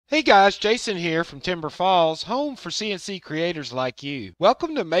Hey guys, Jason here from Timberfalls, home for CNC creators like you.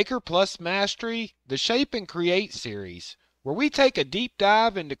 Welcome to Maker Plus Mastery, the Shape and Create series, where we take a deep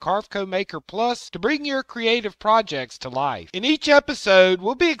dive into CARVECO Maker Plus to bring your creative projects to life. In each episode,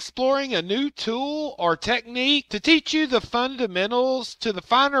 we'll be exploring a new tool or technique to teach you the fundamentals to the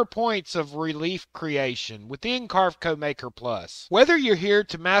finer points of relief creation within CARVECO Maker Plus. Whether you're here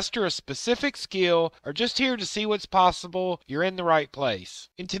to master a specific skill or just here to see what's possible, you're in the right place.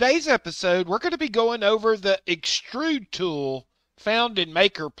 In today's episode, we're going to be going over the Extrude Tool found in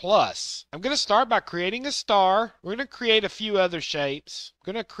Maker Plus. I'm going to start by creating a star. We're going to create a few other shapes.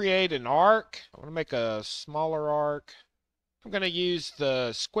 I'm going to create an arc. I want to make a smaller arc. I'm going to use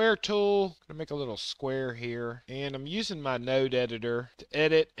the square tool. I'm going to make a little square here. And I'm using my node editor to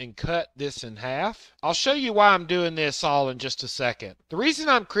edit and cut this in half. I'll show you why I'm doing this all in just a second. The reason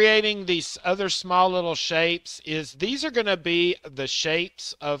I'm creating these other small little shapes is these are going to be the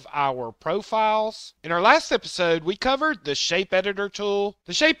shapes of our profiles. In our last episode, we covered the shape editor tool.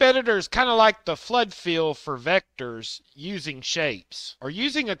 The shape editor is kind of like the flood fill for vectors using shapes. Or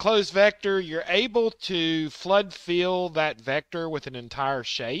using a closed vector, you're able to flood fill that vector with an entire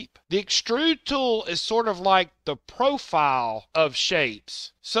shape. The Extrude tool is sort of like the profile of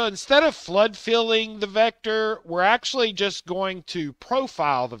shapes. So instead of flood filling the vector, we're actually just going to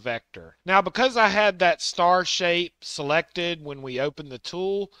profile the vector. Now, because I had that star shape selected when we opened the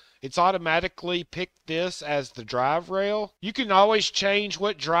tool, it's automatically picked this as the drive rail. You can always change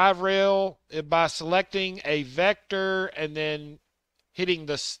what drive rail by selecting a vector and then hitting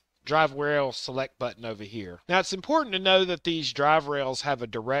the drive rail select button over here. Now it's important to know that these drive rails have a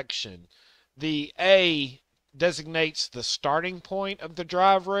direction. The A designates the starting point of the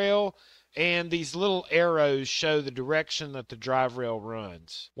drive rail, and these little arrows show the direction that the drive rail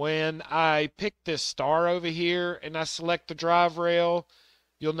runs. When I pick this star over here and I select the drive rail,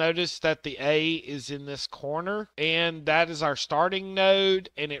 you'll notice that the A is in this corner, and that is our starting node,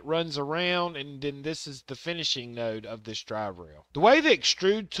 and it runs around, and then this is the finishing node of this drive rail. The way the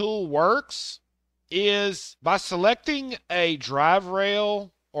Extrude tool works is by selecting a drive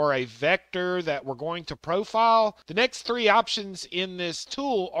rail or a vector that we're going to profile, the next three options in this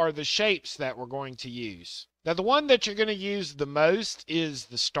tool are the shapes that we're going to use. Now, the one that you're going to use the most is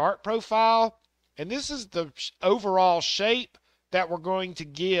the start profile, and this is the overall shape that we're going to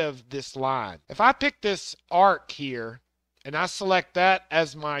give this line. If I pick this arc here and I select that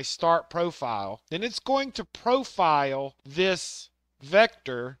as my start profile, then it's going to profile this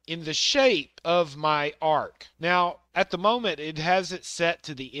vector in the shape of my arc. Now, at the moment, it has it set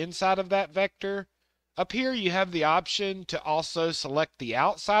to the inside of that vector. Up here, you have the option to also select the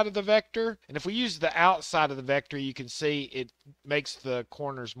outside of the vector. And if we use the outside of the vector, you can see it makes the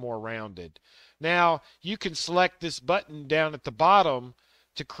corners more rounded. Now, you can select this button down at the bottom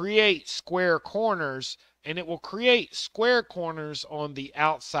to create square corners, and it will create square corners on the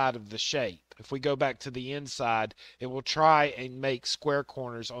outside of the shape. If we go back to the inside, it will try and make square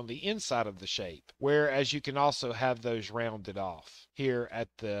corners on the inside of the shape, whereas you can also have those rounded off here at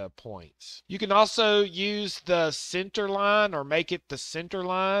the points. You can also use the center line or make it the center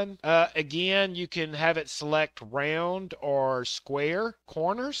line. Again, you can have it select round or square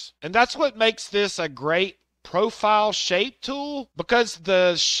corners, and that's what makes this a great profile shape tool, because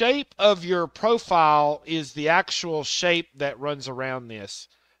the shape of your profile is the actual shape that runs around this.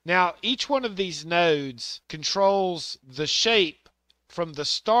 Now, each one of these nodes controls the shape from the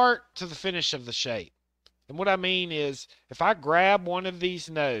start to the finish of the shape. And what I mean is, if I grab one of these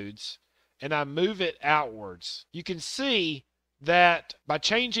nodes and I move it outwards, you can see that by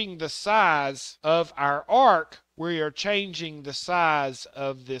changing the size of our arc, we are changing the size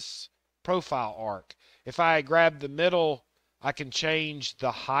of this profile arc. If I grab the middle, I can change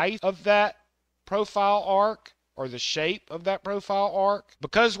the height of that profile arc or the shape of that profile arc.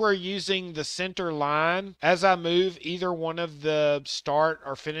 Because we're using the center line, as I move either one of the start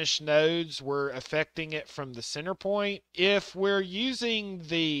or finish nodes, we're affecting it from the center point. If we're using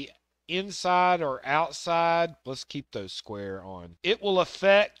the inside or outside, let's keep those square on, it will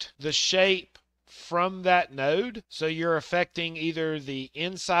affect the shape from that node. So you're affecting either the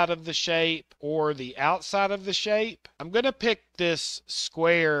inside of the shape or the outside of the shape. I'm going to pick this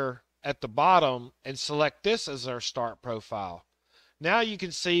square at the bottom and select this as our start profile. Now you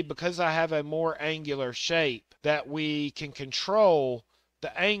can see, because I have a more angular shape, that we can control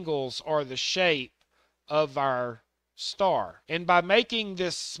the angles or the shape of our star. And by making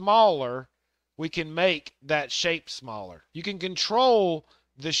this smaller, we can make that shape smaller. You can control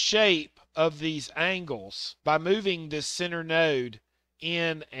the shape of these angles by moving this center node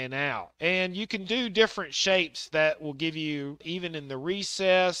in and out. And you can do different shapes that will give you even in the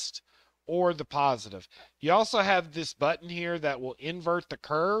recessed or the positive. You also have this button here that will invert the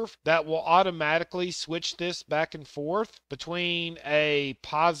curve that will automatically switch this back and forth between a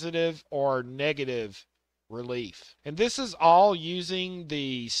positive or negative relief. And this is all using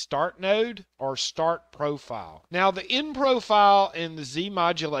the start node or start profile. Now the in profile and the Z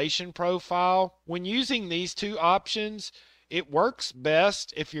modulation profile, when using these two options, it works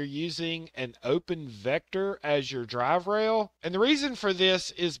best if you're using an open vector as your drive rail. And the reason for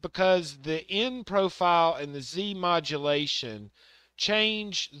this is because the in profile and the Z modulation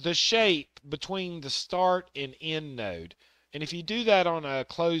change the shape between the start and end node. And if you do that on a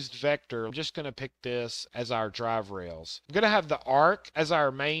closed vector, I'm just going to pick this as our drive rails. I'm going to have the arc as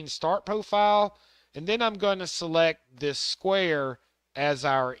our main start profile, and then I'm going to select this square as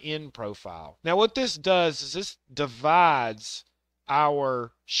our end profile. Now what this does is this divides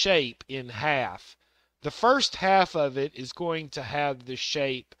our shape in half. The first half of it is going to have the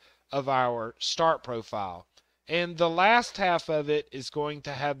shape of our start profile, and the last half of it is going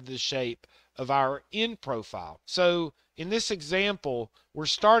to have the shape of our end profile. So in this example, we're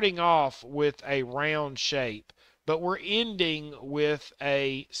starting off with a round shape, but we're ending with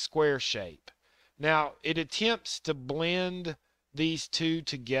a square shape. Now it attempts to blend these two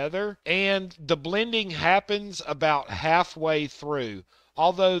together, and the blending happens about halfway through,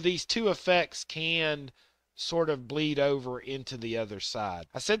 although these two effects can sort of bleed over into the other side.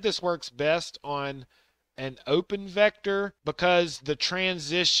 I said this works best on an open vector because the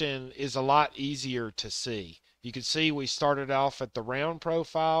transition is a lot easier to see. You can see we started off at the round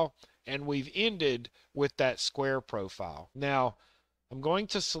profile and we've ended with that square profile. Now I'm going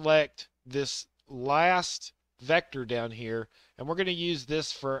to select this last vector down here, and we're going to use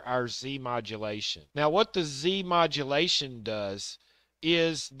this for our Z modulation. Now what the Z modulation does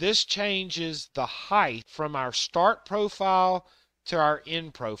is this changes the height from our start profile to our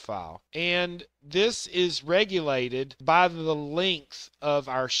end profile, and this is regulated by the length of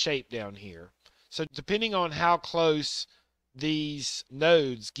our shape down here. So depending on how close these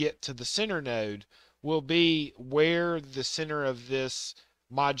nodes get to the center node will be where the center of this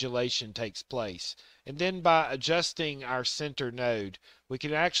modulation takes place. And then by adjusting our center node, we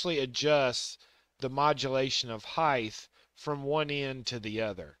can actually adjust the modulation of height from one end to the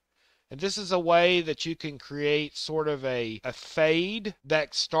other. And this is a way that you can create sort of a fade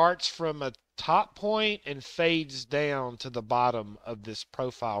that starts from a top point and fades down to the bottom of this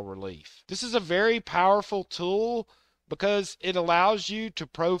profile relief. This is a very powerful tool because it allows you to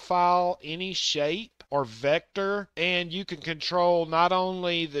profile any shape or vector, and you can control not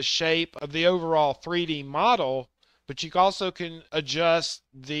only the shape of the overall 3D model, but you also can adjust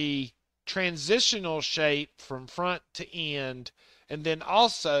the transitional shape from front to end, and then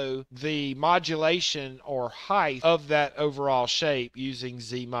also the modulation or height of that overall shape using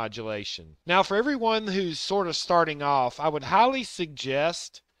Z modulation. Now for everyone who's sort of starting off, I would highly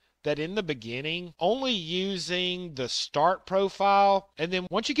suggest that in the beginning, only using the start profile, and then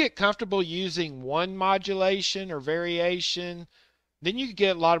once you get comfortable using one modulation or variation, then you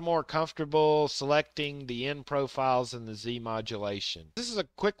get a lot more comfortable selecting the end profiles and the Z modulation. This is a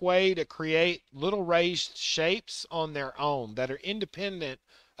quick way to create little raised shapes on their own that are independent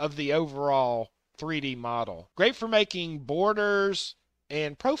of the overall 3D model. Great for making borders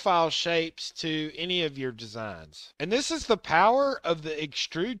and profile shapes to any of your designs. And this is the power of the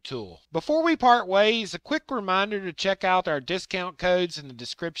Extrude Tool. Before we part ways, a quick reminder to check out our discount codes in the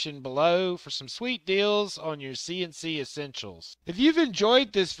description below for some sweet deals on your CNC essentials. If you've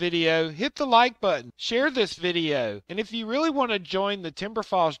enjoyed this video, hit the like button, share this video, and if you really want to join the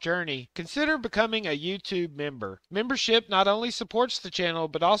Timberfalls journey, consider becoming a YouTube member. Membership not only supports the channel,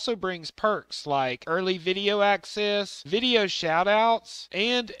 but also brings perks like early video access, video shoutouts,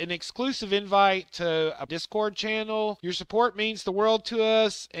 and an exclusive invite to a Discord channel. Your support means the world to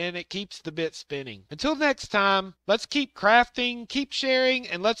us, and it keeps the bit spinning. Until next time, let's keep crafting, keep sharing,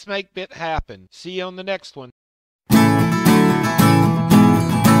 and let's make bit happen. See you on the next one.